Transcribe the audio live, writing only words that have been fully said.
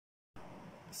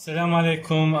Assalamu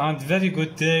alaikum and very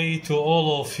good day to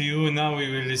all of you. Now we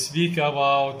will speak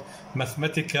about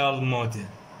mathematical model.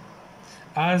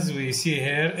 As we see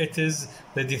here, it is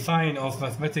the define of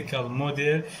mathematical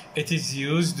model. It is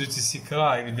used to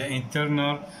describe the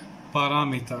internal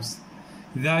parameters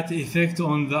that affect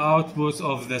on the output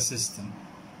of the system.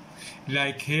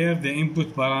 Like here, the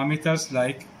input parameters,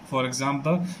 like for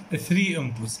example, three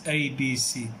inputs A, B,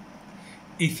 C.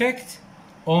 Effect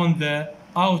on the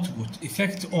output,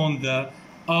 effect on the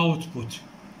output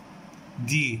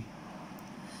D.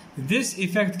 This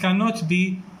effect cannot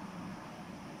be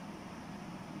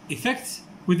effect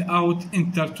without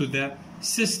enter to the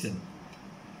system,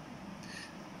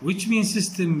 which means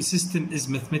system is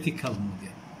mathematical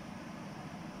model.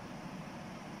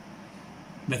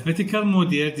 Mathematical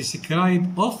model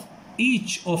describe of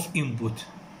each of input,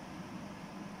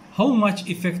 how much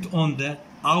effect on the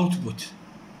output.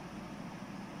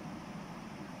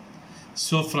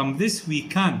 So from this we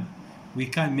can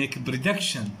make a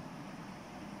prediction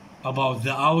about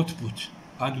the output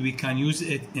and we can use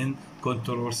it in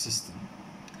control system.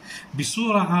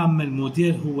 بصورة عامة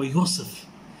الموديل هو يوصف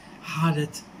حالة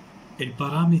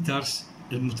البارامترز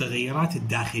المتغيرات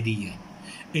الداخلية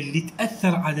اللي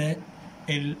تأثر على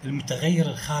المتغير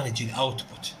الخارجي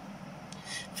الاوتبوت.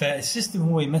 فالسيستم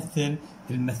هو يمثل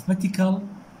الماثماتيكال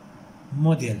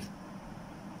موديل.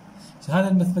 هذا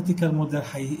الماثماتيكال موديل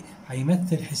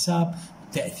حيمثل حساب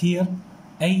تأثير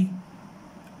A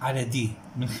على D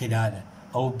من خلاله،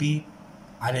 أو B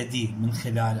على D من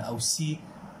خلاله، أو C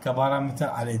كبارامتر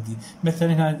على D.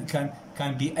 مثلا هنا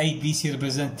كان A B C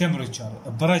represent temperature,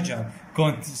 pressure,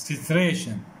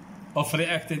 concentration of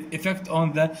reactant effect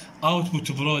on the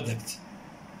output product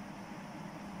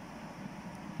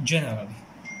generally.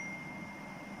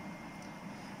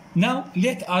 Now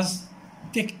let us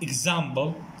take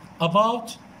example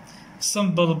about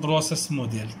simple process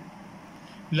model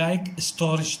like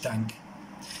storage tank.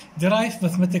 Derive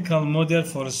mathematical model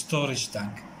for storage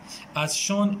tank as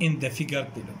shown in the figure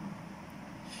below.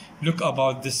 Look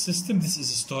about this system. This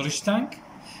is a storage tank.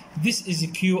 This is a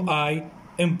QI,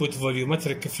 input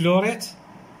volumetric flow rate,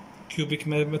 cubic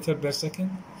meter per second,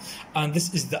 and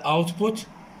this is the output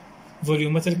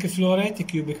volumetric flow rate,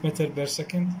 cubic meter per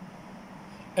second.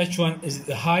 H1 is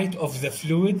the height of the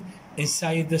fluid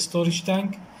inside the storage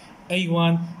tank.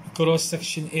 A1 cross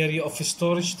section area of a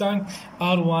storage tank.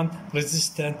 R1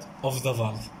 resistance of the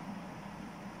valve.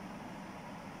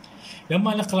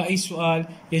 لما نقرأ أي سؤال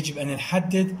يجب أن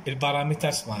نحدد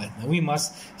البارامترز مالتنا. We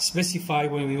must specify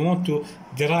when we want to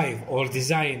derive or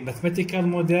design mathematical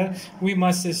model. We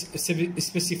must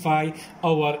specify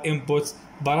our inputs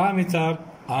parameter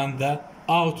and the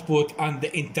output and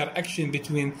the interaction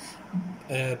between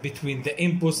the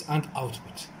inputs and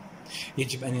output.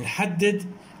 يجب أن نحدد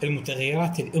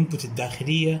المتغيرات الانبوت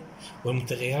الداخلية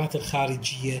والمتغيرات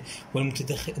الخارجية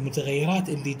والمتغيرات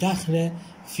اللي داخلة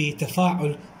في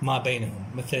تفاعل ما بينهم،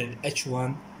 مثلا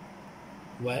H1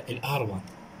 والR1.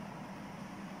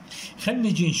 خلينا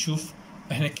نجي نشوف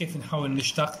احنا كيف نحاول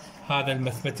نشتق هذا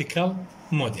الماثماتيكال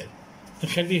موديل.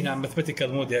 نخليه هنا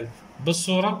ماثماتيكال موديل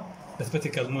بالصورة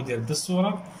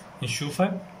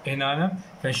نشوفها هنا.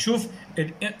 فنشوف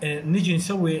نجي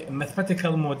نسوي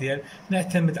ماثماتيكال موديل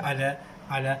نعتمد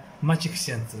على ماجيك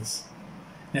سنتنس.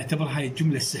 نعتبر هاي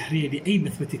الجملة السحرية لأي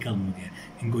ماثماتيكال موديل.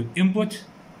 نقول input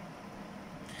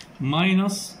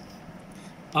minus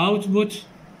output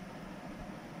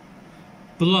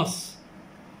plus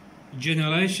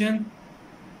generation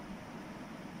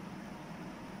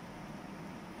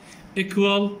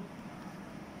equal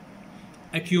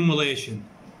accumulation.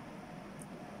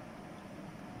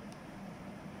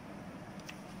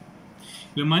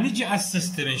 لما نجي على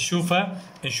السيستم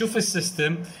نشوف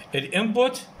السيستم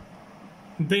الانبوت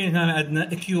مبين هنا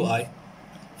عندنا كيو اي،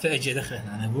 فاجي ادخل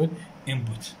هنا اقول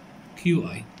انبوت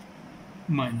كيو اي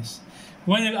ماينس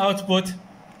وين الاوتبوت؟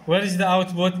 where is the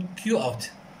output؟ Q out.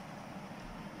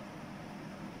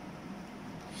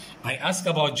 I ask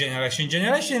about generation.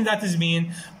 Generation that is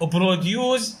mean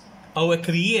produce or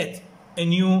create a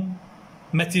new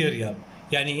material،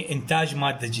 يعني إنتاج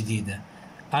مادة جديدة.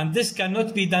 And this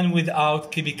cannot be done without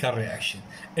chemical reaction.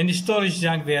 In storage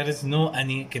tank there is no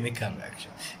any chemical reaction.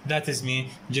 That is mean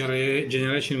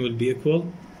generation will be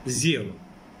equal 0.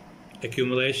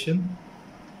 Accumulation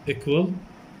equal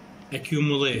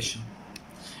accumulation.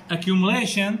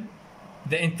 Accumulation,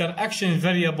 the interaction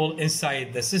variable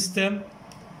inside the system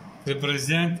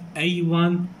represent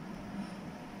A1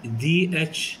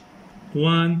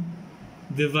 DH1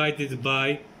 divided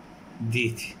by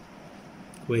DT.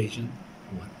 Equation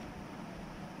 1.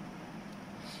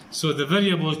 So the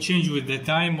variable change with the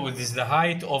time, or this is the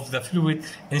height of the fluid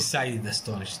inside the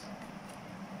storage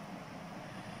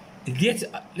tank.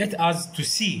 Let us to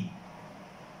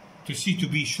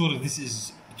be sure this is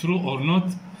true or not.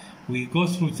 We go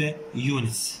through the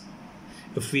units.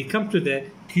 If we come to the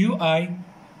QI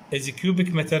is a cubic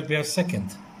meter per second,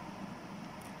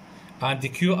 and the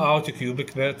Q out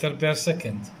cubic meter per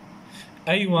second.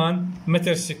 A1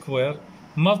 meter square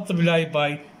multiplied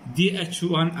by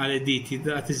dH1 على dt.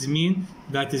 That is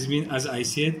mean as I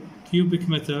said, cubic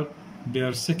meter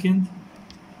per second,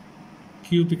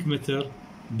 cubic meter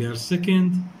per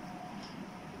second.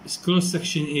 Cross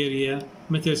section area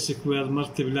meter square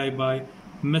multiplied by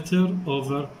meter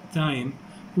over time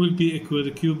will be equal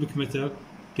to cubic meter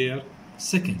per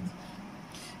second.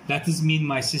 That is mean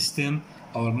my system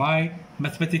or my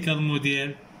mathematical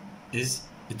model is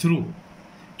true.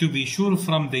 To be sure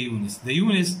from the units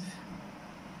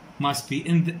must be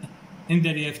in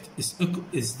the left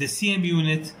is the same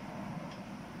unit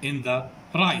in the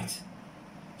right.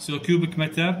 So cubic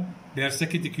meter per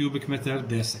second, cubic meter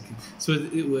per second. So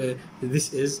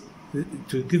this is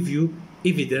to give you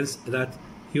evidence that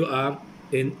you are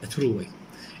in a true way.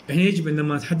 هنا يجب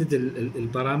عندما نحدد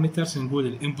البارامترز نقول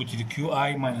الانبوت الكيو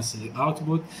اي ماينس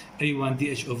الاوتبوت اي 1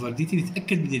 دي اتش اوفر دي تي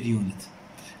نتاكد من اليونت.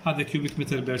 هذا كيوبيك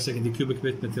متر بير سكند، كيوبيك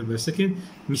متر بير سكند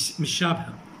مش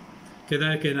شابهه.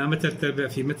 كذلك هنا متر تربع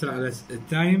في متر على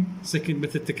التايم، سكند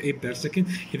متر تكعيب بير سكند،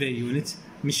 اذا يونت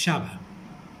مش شابهه.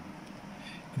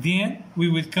 Then we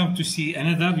will come to see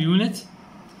another unit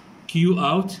Q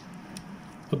out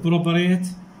appropriate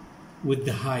with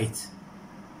the height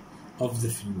of the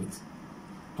fluid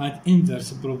and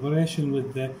inverse proportion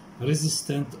with the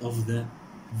resistance of the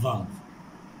valve.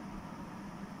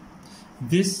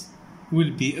 This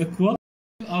will be equal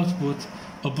to output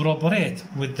appropriate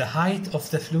with the height of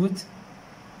the fluid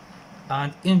and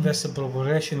inverse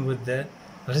proportion with the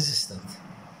resistance.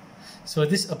 So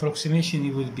this approximation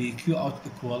will be Q out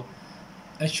equal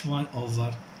H1 over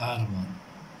R1,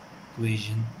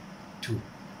 equation 2.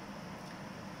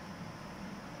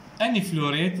 Any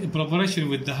flow rate in proportion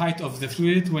with the height of the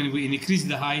fluid. When we increase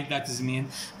the height, that is mean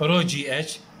rho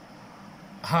GH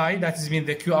high, that is mean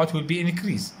the Q out will be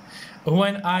increased.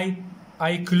 When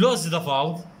I close the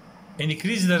valve,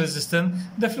 increase the resistance,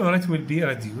 the flow rate will be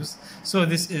reduced. So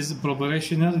this is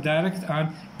proportional direct and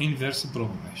inverse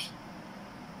proportion.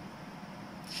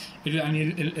 يعني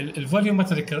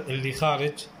الفوليومتريك اللي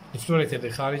خارج، الفلو ريت اللي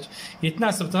خارج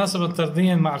يتناسب تناسبا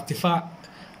طرديا مع ارتفاع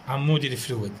عمود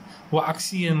الفلويد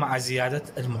وعكسيا مع زيادة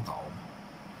المقاومة.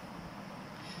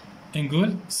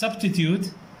 نقول substitute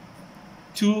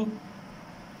 2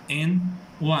 in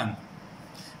 1.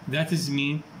 That is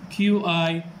mean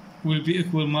QI will be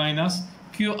equal minus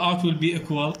Q out will be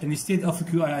equal, instead of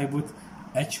QI I put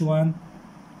H1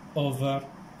 over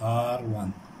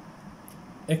R1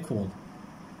 equal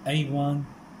A1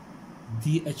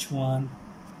 dH1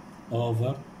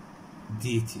 over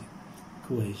dt,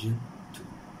 equation 2.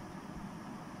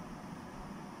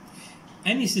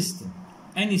 Any system,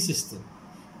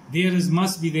 there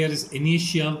is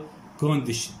initial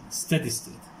condition, steady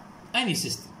state. Any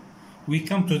system. We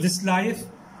come to this life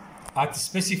at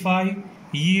specify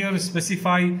year,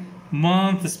 specify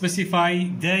month, specify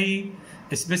day,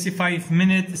 specify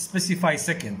minute, specify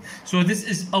second. So this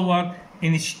is our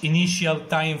initial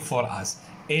time for us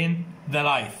in the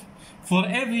life. For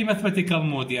every mathematical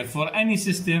model, for any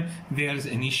system, there is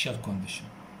initial condition.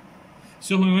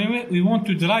 So when we want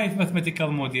to derive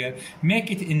mathematical model, make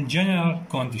it in general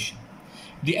condition.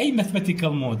 لأي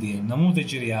mathematical model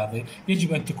نموذج رياضي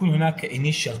يجب أن تكون هناك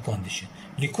initial condition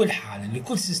لكل حالة،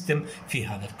 لكل سيستم في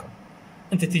هذا الكون.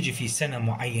 أنت تيجي في سنة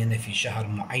معينة، في شهر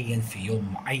معين، في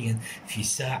يوم معين، في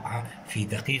ساعة، في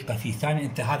دقيقة، في ثانية،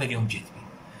 أنت هذا اليوم جيت به.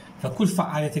 فكل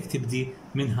فعاليتك تبدي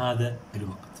من هذا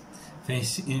الوقت.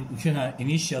 فهنا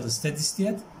initial steady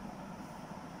state.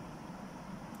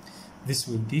 This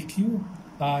will be Q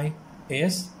I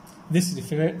S. This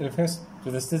refers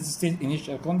to the steady state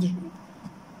initial condition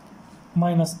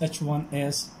minus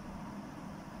H1S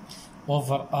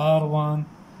over R1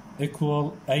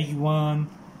 equal A1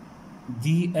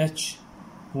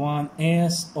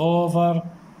 dH1S over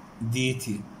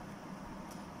dt,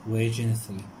 equation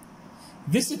 3.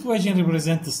 This equation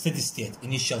represents the steady state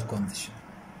initial condition.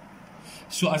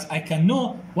 So as I can know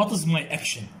what is my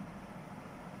action.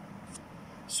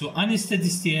 So any steady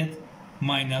state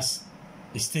minus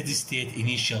a steady state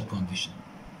initial condition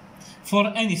for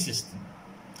any system.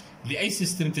 لأي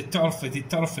سيستم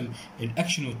تعرف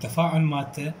الأكشن والتفاعل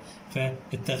مالته،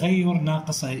 فالتغير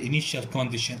ناقص عن الانيشال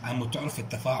كونديشن عم تعرف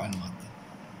التفاعل مالته.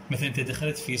 مثلا أنت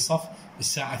دخلت في صف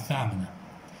الساعة 8،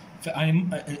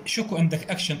 فأنا شكو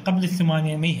عندك أكشن قبل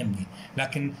الثمانية ما يهمني،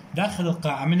 لكن داخل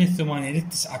القاعة من الثمانية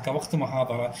للتسعة كوقت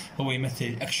محاضرة هو يمثل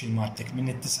الأكشن مالتك من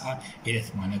التسعة إلى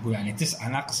ثمانية. أقول يعني 9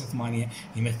 ناقص 8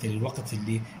 يمثل الوقت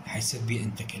اللي حيصير بيه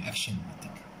أنت الأكشن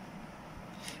مالتك.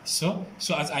 So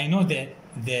as I know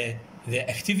the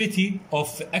activity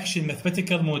of action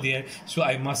mathematical model, so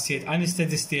I must say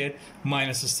unsteady state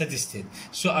minus steady state.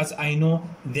 So as I know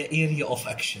the area of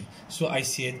action, so I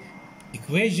said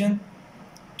equation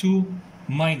 2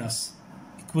 minus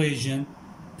equation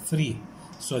 3.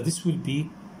 So this will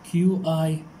be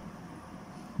Qi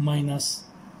minus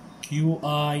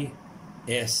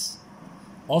Qis.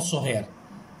 Also here,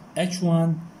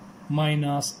 H1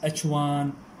 minus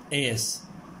H1s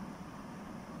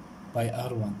by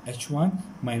R1. H1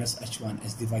 minus H1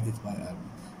 is divided by R1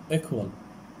 equal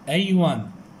A1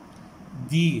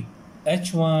 d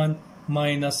H1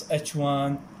 minus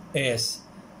H1s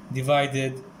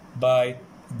divided by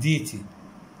dt.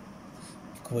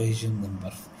 Equation number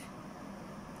 4.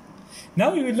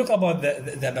 Now we will look about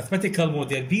the mathematical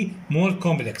model be more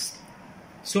complex.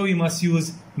 So we must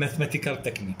use mathematical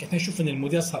technique. احنا نشوف ان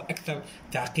الموديل صار اكثر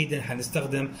تعقيدا،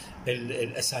 حنستخدم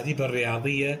الاساليب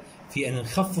الرياضيه في ان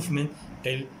نخفف من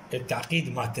التعقيد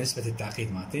مالته، نسبه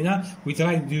التعقيد مالته. Now we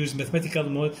try to use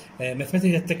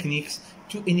mathematical techniques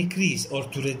to increase or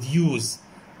to reduce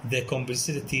the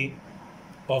complexity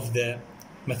of the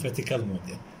mathematical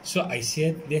model. So I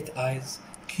said let us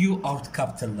Q out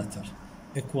capital letter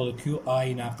equal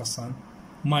QI ناقصا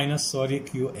minus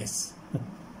QS.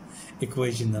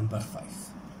 Equation number 5.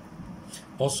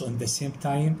 Also in the same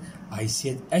time I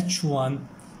said H1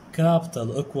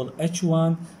 capital equal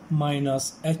H1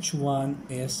 minus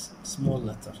H1s small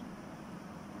letter.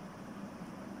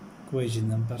 Equation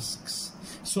number 6.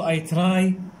 So I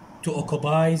try to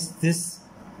occupy this,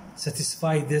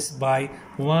 satisfy this by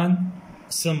one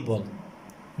simple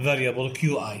variable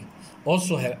Qi.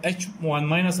 Also here H1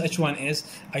 minus H1s,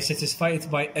 I satisfy it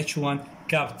by H1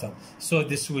 capital. So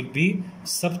this will be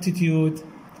substitute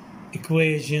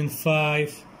equation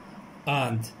 5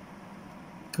 and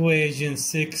equation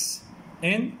 6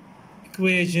 in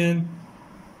equation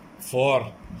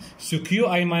 4. So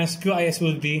Qi minus Qis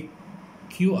will be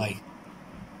Qi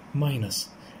minus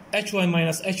H1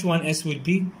 minus H1s will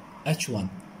be H1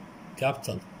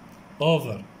 capital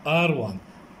over R1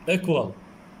 equal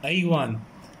A1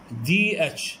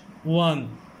 dH1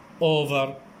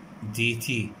 over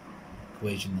dt.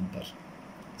 Equation number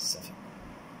 7.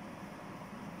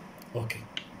 Okay.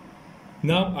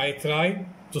 Now I try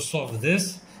to solve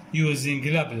this using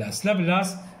Laplace.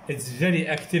 Laplace is very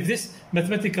active. This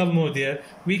mathematical model,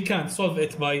 we can solve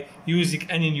it by using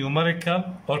any numerical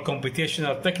or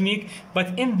computational technique.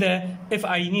 But if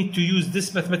I need to use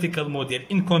this mathematical model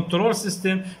in control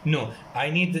system, no. I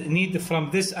need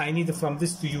from this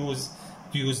to use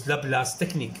Laplace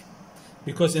technique,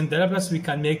 because in the Laplace we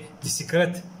can make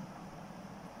discrete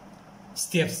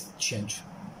steps change.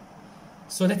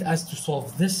 So let us to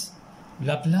solve this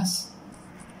Laplace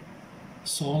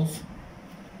solve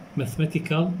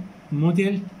mathematical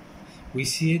model. We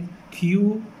see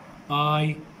Qis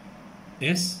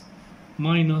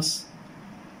minus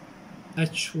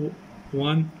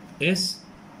H1s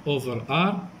over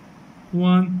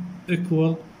R1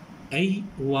 equal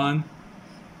A1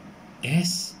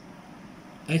 S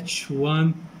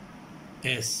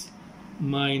H1s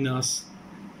minus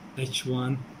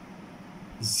H1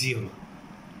 0.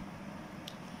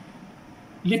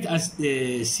 Let us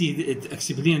see it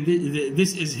explain.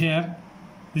 This is here.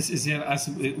 This is here as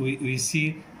we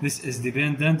see. This is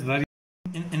dependent variable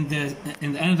in the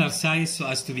other side, so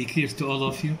as to be clear to all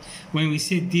of you. When we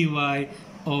say dy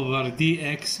over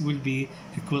dx will be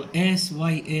equal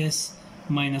sys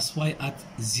minus y at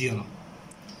 0.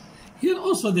 Here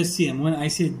also the same. When I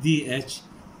say dh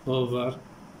over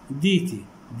dt,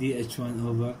 dh1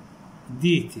 over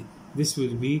dt, this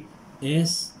will be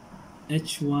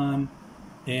sh1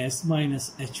 s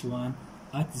minus h1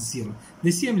 at 0.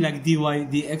 The same like dy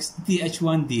dx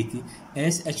dh1 dt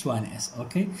sh1s.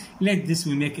 Okay, let this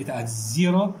we make it at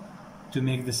 0 to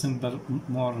make the symbol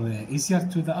more easier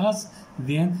to us.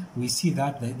 Then we see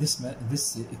that this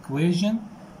equation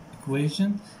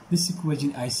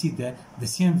I see the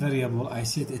same variable I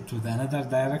set it to the another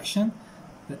direction.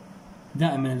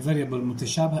 دائما الفاريبل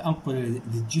المتشابه انقل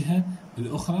للجهه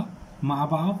الاخرى مع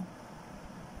بعض.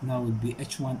 Now will be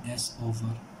h1s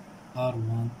over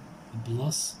r1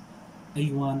 plus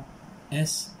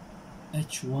a1s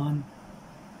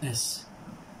h1s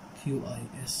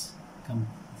qis. Come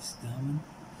this down.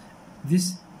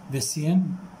 This the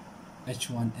same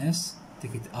h1s,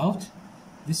 take it out.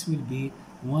 This will be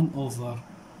 1 over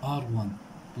r1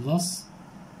 plus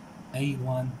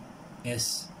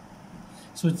A1S.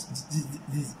 So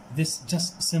this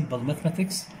just simple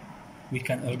mathematics, we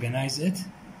can organize it,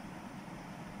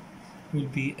 will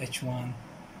be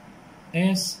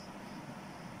H1S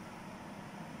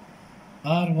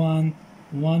R1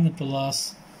 1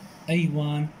 plus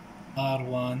A1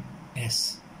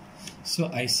 R1S. So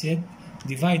I said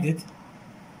divided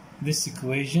this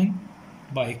equation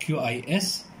by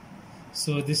QIS,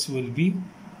 so this will be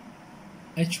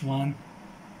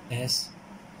H1S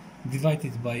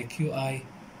divided by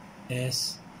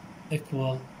QIS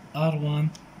equal R1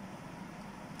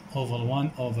 over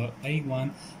 1 over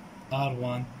A1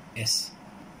 R1S.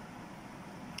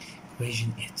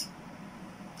 Equation 8.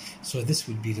 So this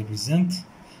will be represent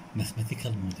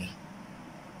mathematical model.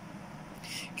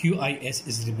 QIS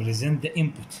is represent the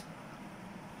input.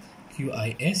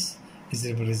 QIS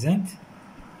is represent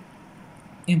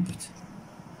input.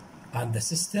 And the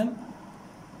system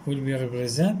will be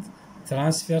represent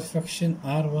transfer function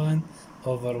R1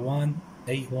 over 1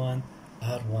 A1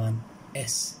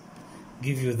 R1S.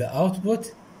 Give you the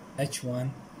output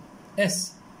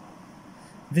H1S.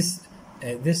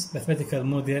 This mathematical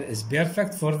model is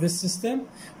perfect for this system.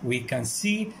 We can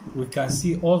see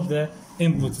all the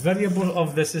input variable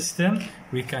of the system.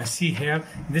 We can see here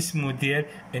this model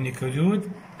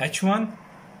include H1,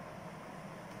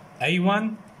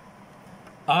 A1,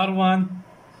 R1,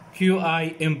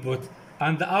 QI input,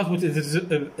 and the output is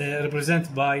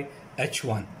represented by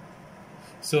H1.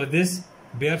 So this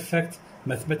perfect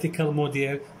mathematical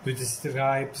model to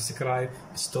describe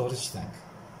storage tank.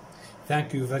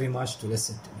 Thank you very much to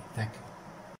listen to me. Thank you.